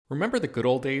Remember the good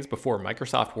old days before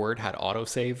Microsoft Word had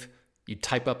autosave? You'd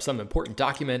type up some important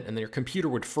document and then your computer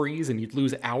would freeze and you'd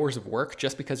lose hours of work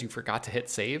just because you forgot to hit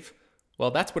save?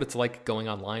 Well, that's what it's like going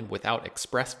online without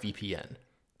ExpressVPN.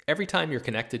 Every time you're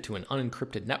connected to an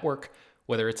unencrypted network,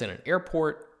 whether it's in an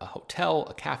airport, a hotel,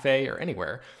 a cafe, or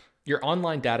anywhere, your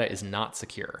online data is not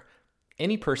secure.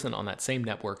 Any person on that same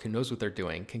network who knows what they're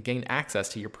doing can gain access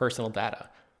to your personal data.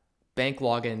 Bank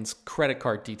logins, credit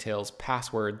card details,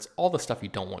 passwords, all the stuff you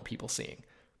don't want people seeing.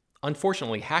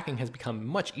 Unfortunately, hacking has become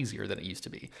much easier than it used to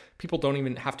be. People don't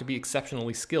even have to be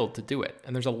exceptionally skilled to do it,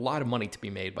 and there's a lot of money to be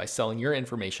made by selling your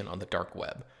information on the dark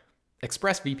web.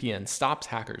 ExpressVPN stops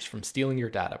hackers from stealing your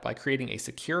data by creating a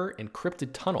secure, encrypted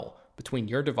tunnel between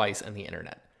your device and the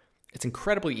internet. It's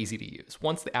incredibly easy to use.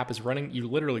 Once the app is running, you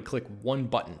literally click one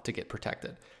button to get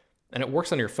protected. And it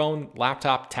works on your phone,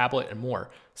 laptop, tablet, and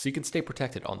more, so you can stay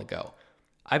protected on the go.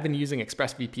 I've been using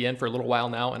ExpressVPN for a little while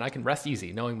now, and I can rest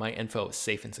easy knowing my info is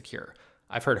safe and secure.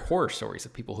 I've heard horror stories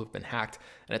of people who've been hacked,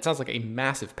 and it sounds like a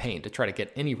massive pain to try to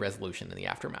get any resolution in the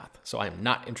aftermath, so I am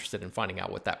not interested in finding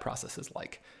out what that process is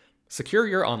like. Secure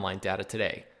your online data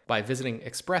today by visiting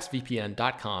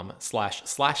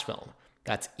expressvpn.com/film.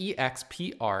 That's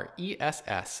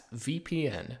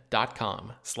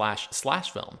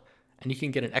expressvpn.com//film, and you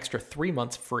can get an extra 3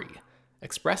 months free.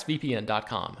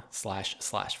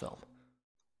 expressvpn.com//film.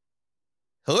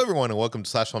 Hello, everyone, and welcome to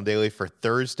Slash Film Daily for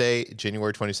Thursday,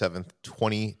 January 27th,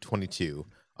 2022.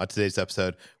 On today's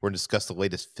episode, we're going to discuss the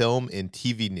latest film and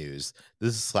TV news.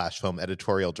 This is Slash Film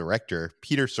editorial director,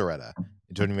 Peter Sciretta. And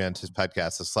joining me on his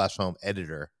podcast is Slash Film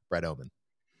editor, Brad Oman.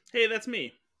 Hey, that's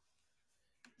me.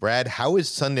 Brad, how is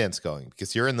Sundance going?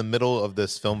 Because you're in the middle of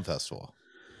this film festival.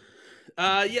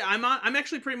 Yeah, I'm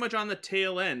actually pretty much on the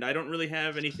tail end. I don't really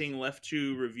have anything left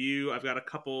to review. I've got a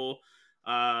couple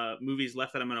movies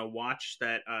left that I'm going to watch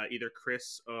that either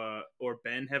Chris or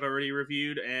Ben have already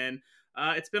reviewed, and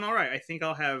it's been all right. I think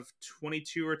I'll have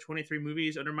 22 or 23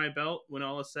 movies under my belt when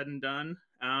all is said and done.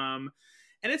 And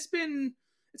it's been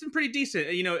pretty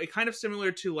decent. You know, it kind of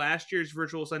similar to last year's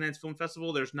virtual Sundance Film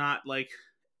Festival. There's not like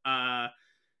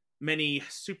many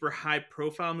super high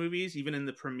profile movies, even in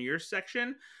the premiere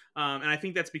section. And I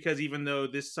think that's because even though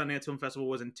this Sundance Film Festival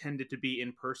was intended to be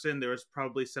in person, there was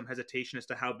probably some hesitation as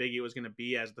to how big it was going to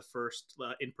be as the first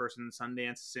in-person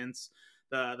Sundance since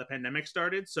the pandemic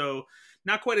started. So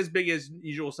not quite as big as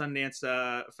usual Sundance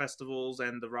festivals,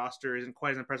 and the roster isn't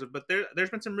quite as impressive. But there's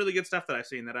been some really good stuff that I've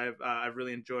seen that I've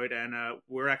really enjoyed, and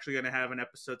we're actually going to have an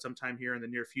episode sometime here in the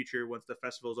near future once the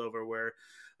festival's over, where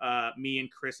me and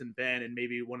Chris and Ben and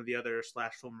maybe one of the other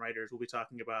Slash Film writers will be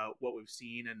talking about what we've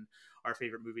seen and our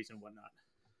favorite movies and whatnot.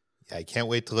 Yeah, I can't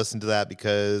wait to listen to that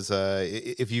because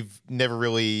if you've never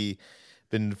really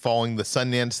been following the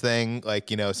Sundance thing,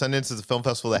 like, you know, Sundance is a film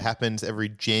festival that happens every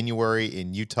January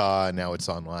in Utah. And now it's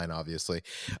online, obviously.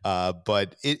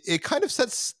 But it kind of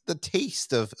sets the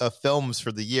taste of films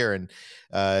for the year. And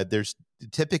there's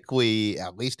typically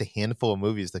at least a handful of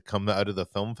movies that come out of the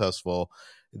film festival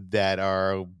that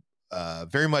are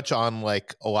very much on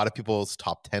like a lot of people's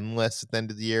top 10 lists at the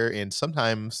end of the year, and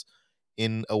sometimes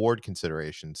in award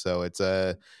consideration. So it's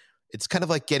kind of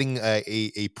like getting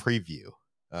a preview.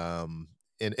 And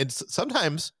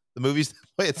sometimes the movies that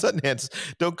play at Sundance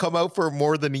don't come out for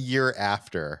more than a year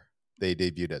after they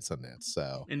debuted at Sundance.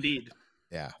 So Indeed.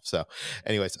 Yeah. So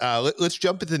anyways, let's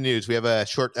jump into the news. We have a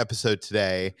short episode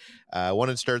today. I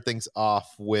wanted to start things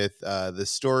off with the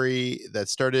story that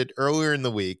started earlier in the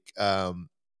week. So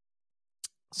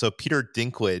Peter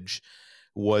Dinklage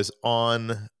was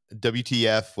on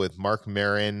WTF with Mark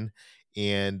Maron,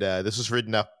 and this was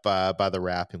written up by The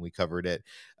Wrap, and we covered it.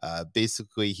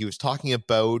 Basically, he was talking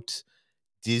about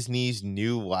Disney's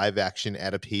new live-action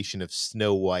adaptation of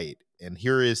Snow White. And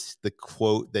here is the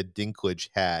quote that Dinklage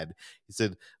had. He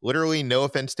said, literally, no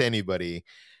offense to anybody,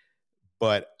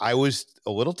 but I was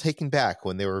a little taken back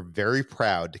when they were very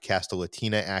proud to cast a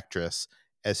Latina actress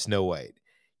as Snow White.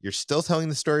 You're still telling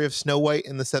the story of Snow White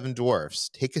and the Seven Dwarfs.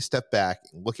 Take a step back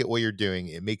and look at what you're doing.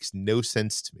 It makes no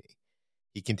sense to me.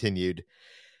 He continued,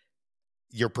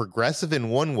 you're progressive in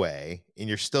one way, and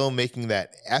you're still making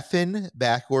that effing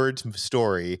backwards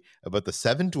story about the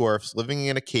seven dwarfs living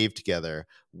in a cave together.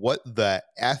 What the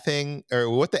F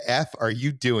are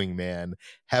you doing, man?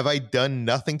 Have I done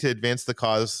nothing to advance the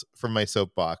cause from my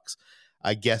soapbox?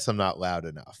 I guess I'm not loud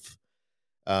enough.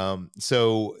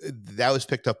 So that was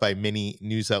picked up by many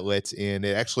news outlets, and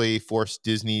it actually forced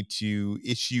Disney to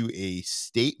issue a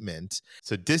statement.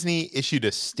 So Disney issued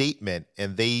a statement,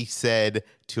 and they said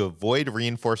to avoid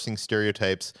reinforcing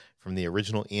stereotypes from the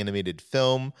original animated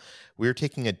film. We're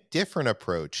taking a different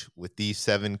approach with these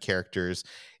 7 characters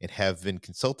and have been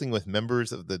consulting with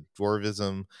members of the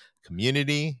Dwarvism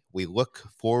community. We look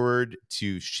forward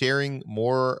to sharing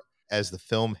more as the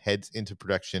film heads into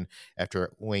production after a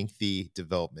lengthy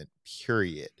development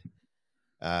period.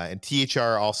 And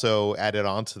THR also added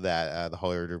on to that, the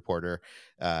Hollywood Reporter,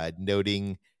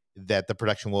 noting that the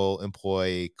production will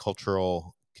employ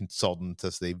cultural consultants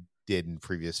as they did in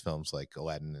previous films like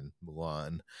Aladdin and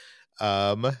Mulan.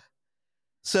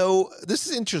 So this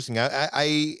is interesting.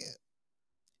 I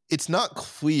it's not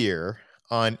clear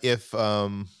on if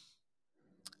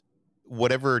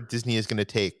whatever Disney is going to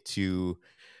take to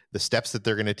the steps that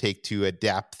they're going to take to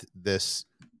adapt this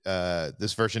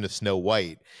this version of Snow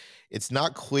White. It's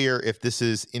not clear if this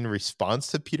is in response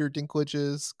to Peter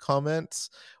Dinklage's comments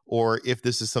or if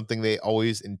this is something they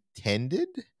always intended.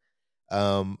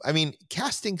 I mean,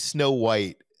 casting Snow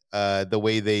White the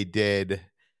way they did,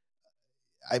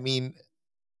 I mean,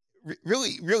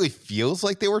 really feels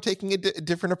like they were taking a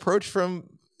different approach from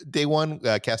day one,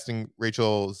 casting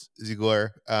Rachel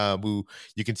Ziegler, who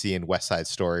you can see in West Side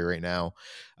Story right now.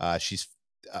 She's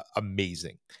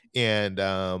amazing. And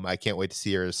I can't wait to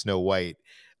see her as Snow White.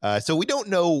 So we don't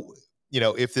know,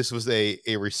 if this was a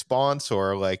response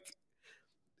or like,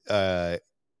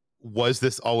 was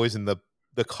this always in the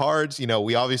cards?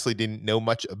 We obviously didn't know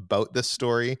much about this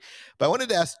story, but I wanted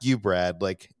to ask you, Brad,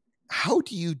 like, how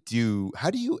do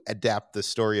you adapt the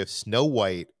story of Snow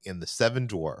White and the 7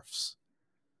 dwarfs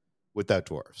without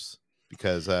dwarfs?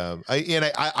 Because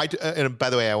and by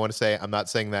the way, I want to say I'm not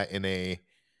saying that in a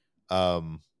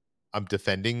I'm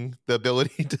defending the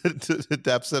ability to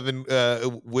adapt 7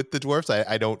 with the dwarfs.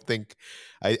 I don't think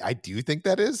I do think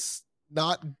that is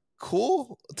not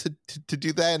cool to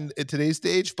do that in today's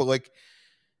stage, but like,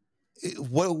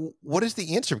 what is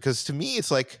the answer? Because to me, it's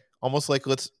like almost like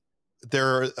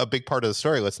they're a big part of the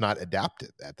story. Let's not adapt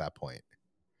it at that point.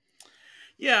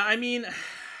 Yeah, I mean,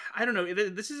 I don't know.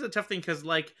 This is a tough thing because,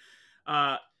 like,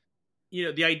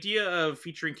 the idea of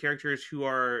featuring characters who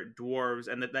are dwarves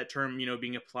and that term,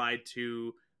 being applied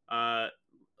to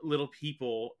little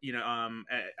people,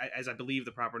 as I believe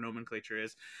the proper nomenclature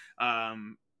is,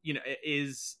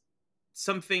 is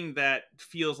something that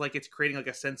feels like it's creating like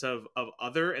a sense of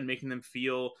other and making them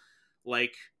feel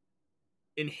like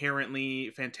inherently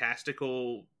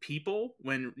fantastical people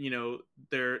when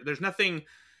there's nothing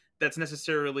that's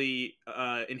necessarily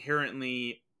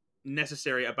inherently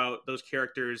necessary about those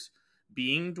characters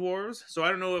being dwarves. So I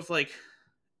don't know if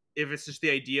it's just the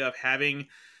idea of having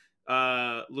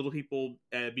little people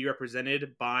be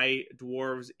represented by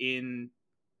dwarves in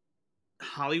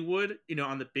Hollywood,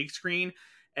 on the big screen,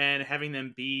 and having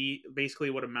them be basically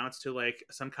what amounts to like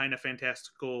some kind of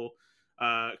fantastical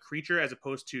creature as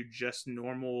opposed to just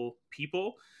normal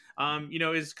people,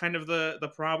 is kind of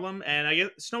the problem. And I guess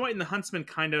Snow White and the Huntsman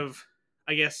kind of,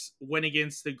 I guess, went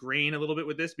against the grain a little bit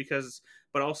with this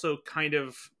but also kind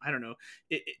of, I don't know.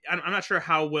 I'm not sure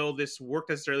how well this worked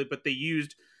necessarily, but they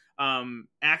used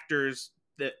actors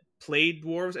that played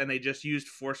dwarves and they just used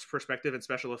forced perspective and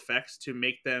special effects to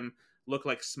make them look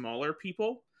like smaller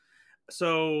people.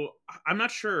 So I'm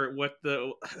not sure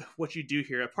what you do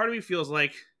here. A part of me feels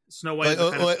like Snow White is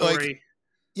the kind of story.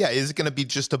 Yeah, is it going to be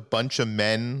just a bunch of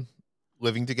men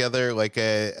living together? Like,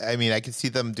 I mean, I could see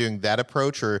them doing that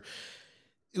approach, or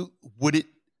would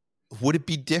it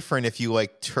be different if you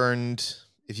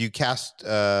if you cast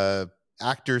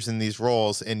actors in these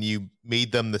roles and you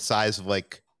made them the size of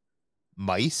like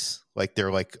mice, like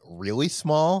they're like really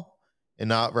small and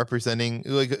not representing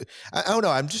like I don't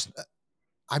know.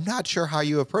 I'm not sure how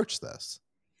you approach this.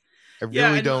 I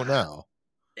really don't know.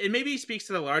 It maybe speaks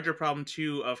to the larger problem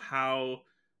too of how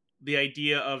the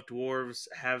idea of dwarves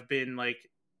have been like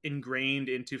ingrained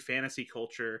into fantasy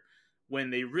culture when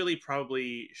they really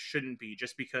probably shouldn't be,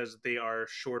 just because they are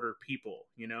shorter people,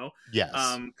 Yes.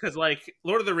 Because like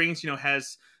Lord of the Rings,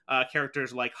 has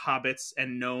characters like hobbits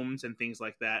and gnomes and things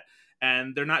like that,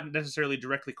 and they're not necessarily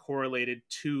directly correlated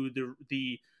to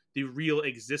the real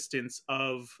existence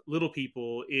of little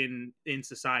people in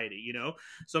society,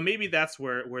 so maybe that's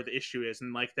where the issue is,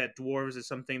 and like that dwarves is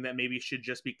something that maybe should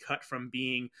just be cut from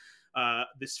being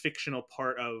this fictional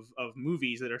part of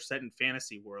movies that are set in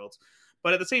fantasy worlds.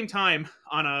 But at the same time,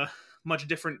 on a much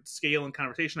different scale and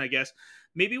conversation, I guess,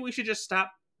 maybe we should just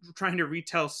stop trying to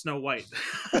retell Snow White.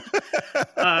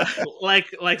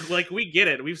 Like we get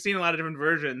it. We've seen a lot of different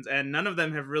versions, and none of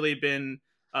them have really been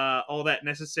all that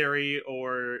necessary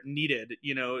or needed,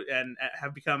 and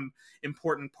have become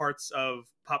important parts of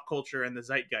pop culture and the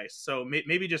zeitgeist. So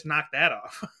maybe just knock that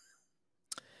off.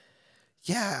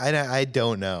 Yeah, I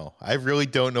don't know. I really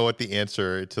don't know what the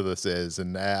answer to this is,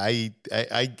 and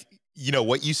you know,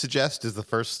 what you suggest is the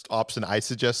first option I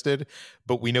suggested,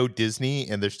 but we know Disney,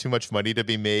 and there's too much money to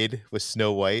be made with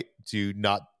Snow White to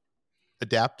not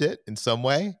adapt it in some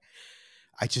way.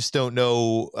 I just don't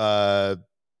know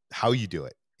how you do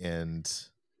it, and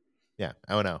yeah,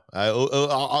 I don't know.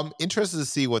 I'm interested to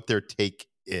see what their take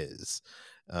is.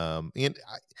 And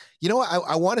you know,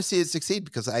 I want to see it succeed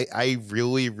because I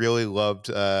really, really loved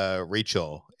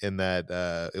Rachel in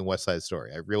that in West Side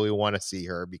Story. I really want to see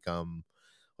her become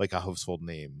like a household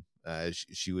name.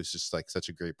 She was just like such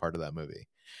a great part of that movie.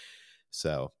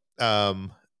 So,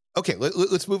 okay,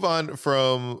 let's move on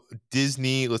from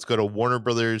Disney. Let's go to Warner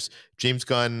Brothers. James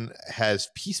Gunn has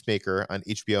Peacemaker on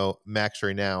HBO Max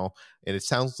right now, and it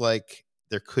sounds like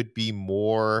there could be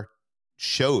more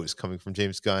shows coming from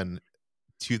James Gunn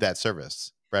to that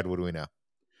service. Brad, what do we know?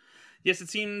 Yes, it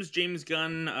seems James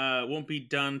Gunn won't be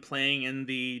done playing in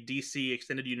the DC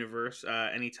Extended Universe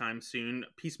anytime soon.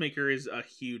 Peacemaker is a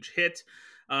huge hit.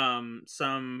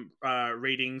 Some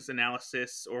ratings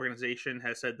analysis organization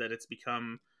has said that it's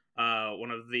become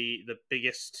one of the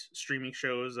biggest streaming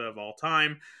shows of all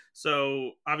time.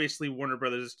 So obviously Warner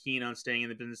Brothers is keen on staying in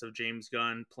the business of James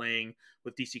Gunn playing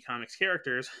with DC Comics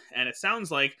characters, and it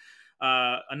sounds like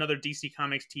another DC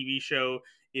Comics TV show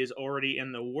is already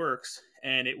in the works,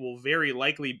 and it will very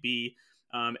likely be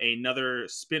another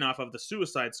spin-off of the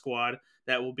Suicide Squad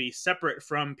that will be separate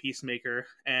from Peacemaker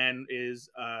and is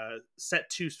set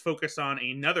to focus on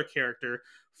another character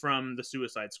from the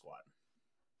Suicide Squad.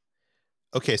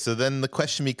 Okay, so then the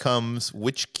question becomes,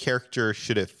 which character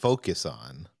should it focus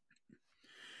on?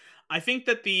 I think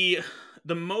that the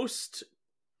most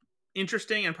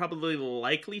interesting and probably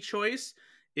likely choice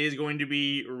is going to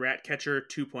be Ratcatcher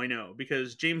 2.0,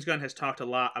 because James Gunn has talked a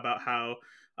lot about how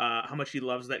much he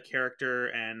loves that character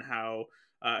and how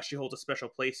she holds a special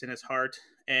place in his heart.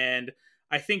 And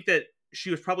I think that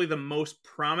she was probably the most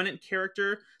prominent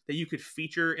character that you could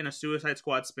feature in a Suicide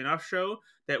Squad spin-off show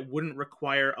that wouldn't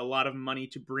require a lot of money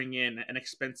to bring in an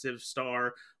expensive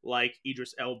star like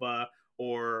Idris Elba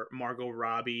or Margot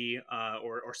Robbie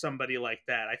or somebody like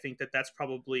that. I think that that's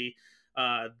probably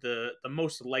the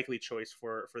most likely choice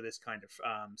for this kind of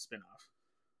spin-off.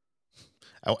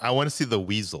 I want to see the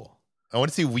Weasel. I want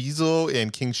to see Weasel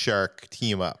and King Shark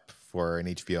team up for an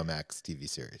HBO Max TV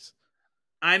series.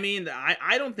 I mean,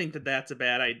 I don't think that that's a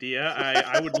bad idea.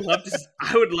 I would love to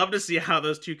I would love to see how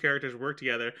those two characters work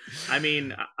together. I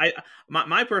mean,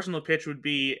 my personal pitch would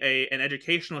be an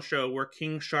educational show where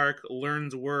King Shark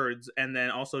learns words and then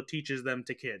also teaches them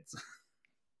to kids.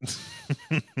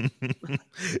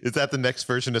 Is that the next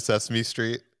version of Sesame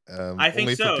Street? I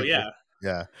think so. Yeah.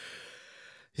 Yeah.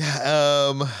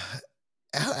 Yeah.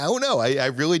 I don't know. I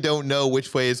really don't know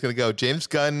which way it's going to go. James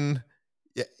Gunn,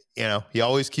 you know, he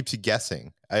always keeps you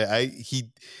guessing. I'm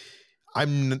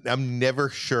never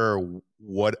sure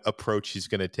what approach he's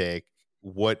going to take.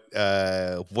 What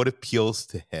appeals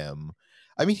to him.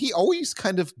 I mean, he always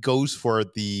kind of goes for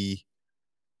the.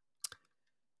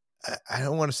 I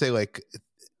don't want to say like,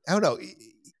 I don't know.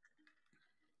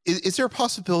 Is there a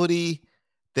possibility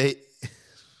that,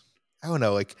 I don't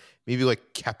know, like maybe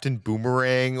like Captain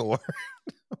Boomerang or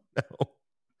no?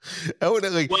 I would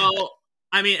like. Well,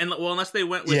 I mean, unless they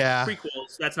went with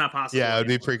prequels, that's not possible. Yeah, it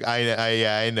would be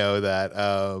I know that.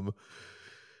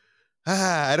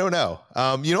 I don't know.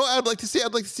 You know what I'd like to see?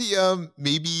 I'd like to see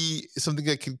maybe something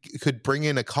that could bring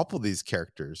in a couple of these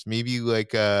characters. Maybe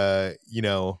like you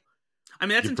know. I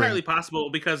mean, that's entirely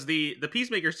possible because the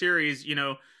Peacemaker series, you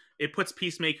know, it puts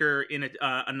Peacemaker in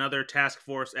another Task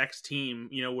Force X team,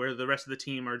 you know, where the rest of the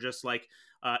team are just like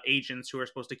agents who are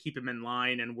supposed to keep him in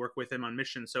line and work with him on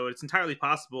missions. So it's entirely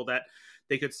possible that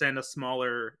they could send a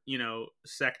smaller, you know,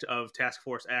 sect of Task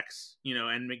Force X, you know,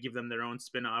 and give them their own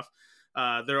spinoff.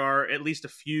 There are at least a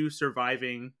few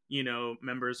surviving, you know,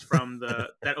 members from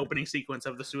that opening sequence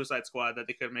of the Suicide Squad that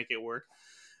they could make it work.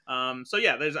 So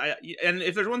yeah, and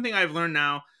if there's one thing I've learned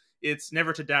now, it's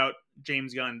never to doubt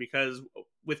James Gunn, because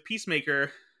with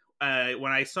Peacemaker,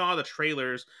 when I saw the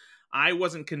trailers, I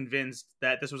wasn't convinced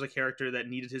that this was a character that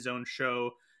needed his own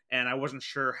show, and I wasn't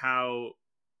sure how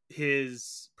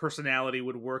his personality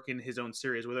would work in his own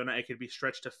series, whether or not it could be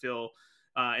stretched to fill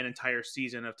an entire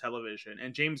season of television.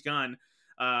 And James Gunn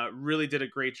really did a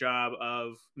great job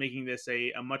of making this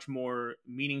a much more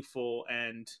meaningful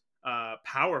and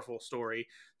powerful story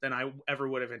than I ever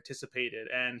would have anticipated.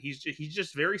 And he's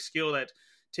just very skilled at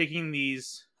taking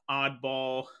these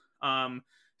oddball,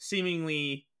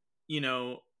 seemingly, you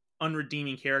know,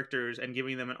 unredeeming characters and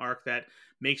giving them an arc that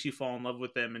makes you fall in love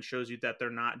with them and shows you that they're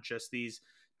not just these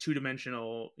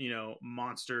two-dimensional,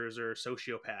 monsters or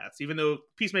sociopaths. Even though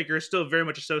Peacemaker is still very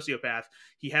much a sociopath,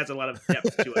 he has a lot of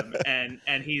depth to him,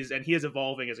 and he is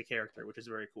evolving as a character, which is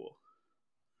very cool.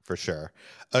 For sure.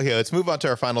 Okay, let's move on to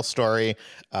our final story.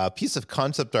 A piece of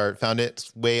concept art found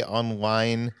its way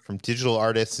online from digital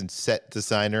artist and set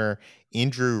designer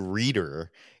Andrew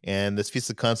Reeder. And this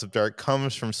piece of concept art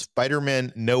comes from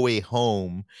Spider-Man No Way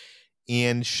Home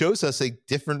and shows us a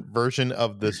different version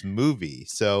of this movie.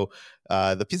 So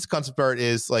the piece of concept art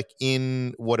is like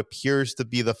in what appears to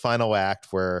be the final act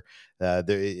where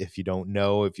if you don't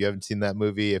know, if you haven't seen that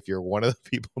movie, if you're one of the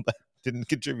people that didn't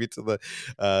contribute to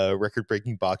the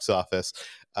record-breaking box office,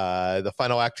 the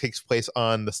final act takes place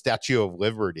on the Statue of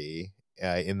Liberty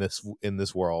in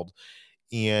this world.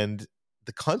 And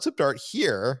the concept art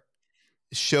here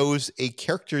shows a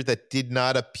character that did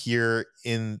not appear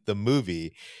in the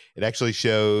movie. It actually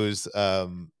shows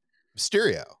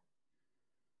Mysterio.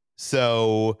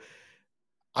 So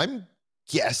I'm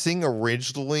guessing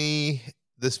originally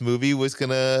this movie was going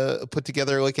to put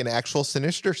together like an actual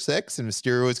Sinister Six, and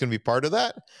Mysterio was going to be part of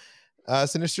that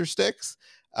Sinister Six.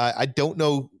 I don't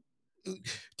know.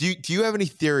 Do you have any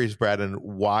theories, Brad, on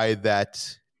why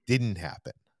that didn't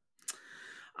happen?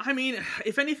 I mean,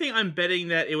 if anything, I'm betting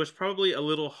that it was probably a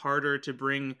little harder to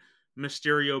bring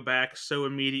Mysterio back so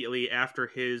immediately after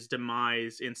his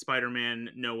demise in Spider-Man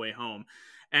No Way Home.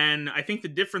 And I think the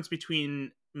difference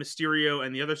between Mysterio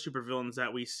and the other supervillains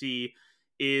that we see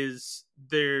is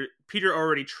Peter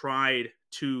already tried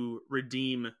to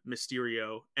redeem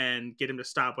Mysterio and get him to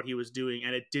stop what he was doing,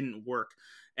 and it didn't work.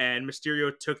 And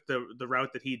Mysterio took the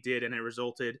route that he did, and it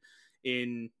resulted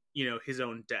in, his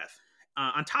own death.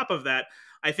 On top of that,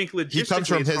 I think logistically he comes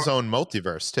from his own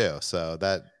multiverse too, so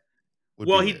that would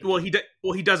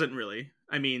he doesn't really.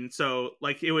 I mean, so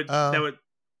like it would that would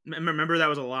remember that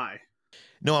was a lie.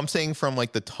 No, I'm saying from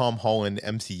like the Tom Holland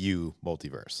MCU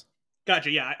multiverse.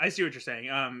 Gotcha. Yeah, I see what you're saying.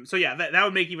 So yeah, that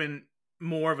would make even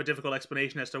more of a difficult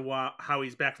explanation as to how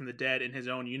he's back from the dead in his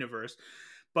own universe.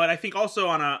 But I think also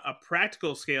on a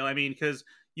practical scale, I mean, because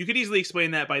you could easily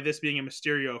explain that by this being a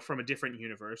Mysterio from a different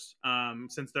universe,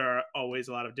 since there are always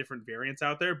a lot of different variants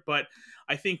out there. But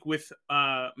I think with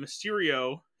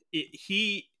Mysterio,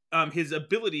 his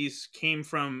abilities came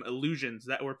from illusions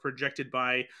that were projected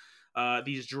by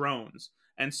these drones.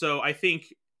 And so I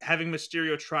think having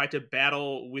Mysterio try to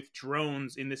battle with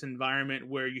drones in this environment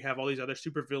where you have all these other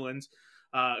supervillains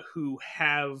who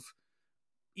have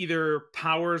either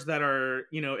powers that are,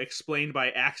 explained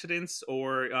by accidents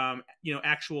or,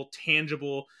 actual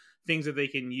tangible things that they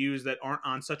can use that aren't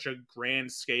on such a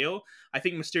grand scale. I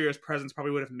think Mysterio's presence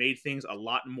probably would have made things a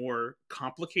lot more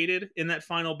complicated in that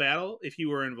final battle if he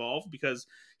were involved, because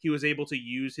he was able to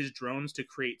use his drones to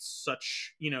create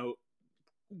such,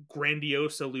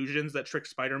 grandiose illusions that tricked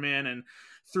Spider-Man and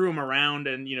threw him around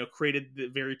and, created the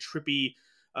very trippy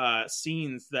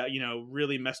scenes that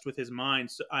really messed with his mind.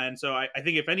 So I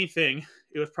think if anything,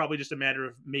 it was probably just a matter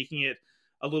of making it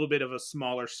a little bit of a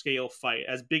smaller scale fight.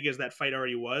 As big as that fight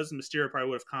already was, Mysterio probably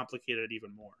would have complicated it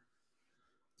even more.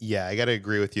 Yeah, I got to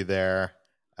agree with you there.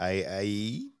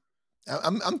 I'm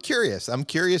curious. I'm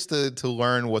curious to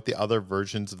learn what the other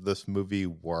versions of this movie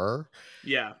were.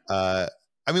 Yeah.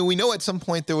 I mean, we know at some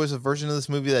point there was a version of this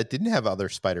movie that didn't have other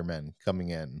Spider-Men coming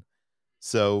in.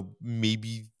 So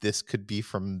maybe this could be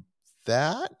from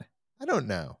that. I don't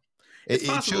know. It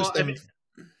shows them.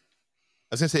 I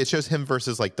was gonna say it shows him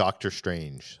versus like Doctor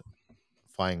Strange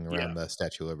flying around the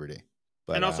Statue of Liberty.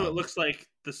 But, and also, it looks like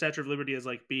the Statue of Liberty is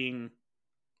like being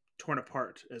torn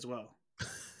apart as well.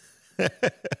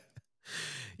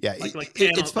 Yeah,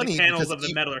 it's funny. Panels of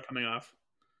the metal are coming off.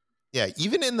 Yeah,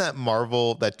 even in that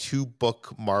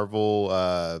 2-book Marvel.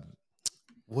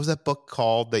 What was that book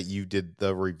called that you did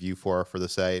the review for the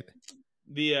site?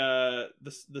 The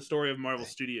story of Marvel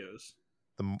Studios.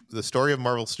 The story of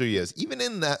Marvel Studios. Even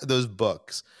in those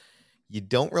books, you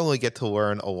don't really get to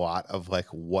learn a lot of like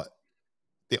what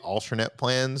the alternate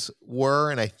plans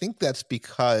were, and I think that's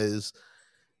because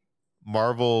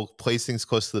Marvel plays things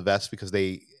close to the vest because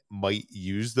they might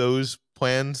use those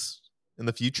plans in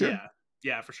the future.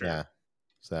 Yeah, for sure. Yeah.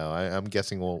 So I'm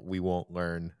guessing we won't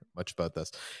learn much about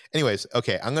this. Anyways,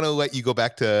 okay, I'm going to let you go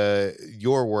back to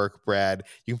your work, Brad.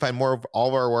 You can find more of all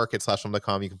of our work at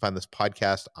slashfilm.com. You can find this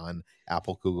podcast on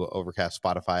Apple, Google, Overcast,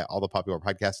 Spotify, all the popular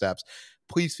podcast apps.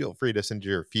 Please feel free to send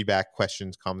your feedback,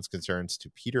 questions, comments, concerns to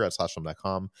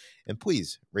peter@slashfilm.com. And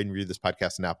please rate and review this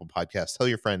podcast on Apple Podcasts. Tell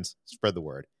your friends, spread the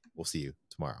word. We'll see you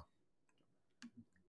tomorrow.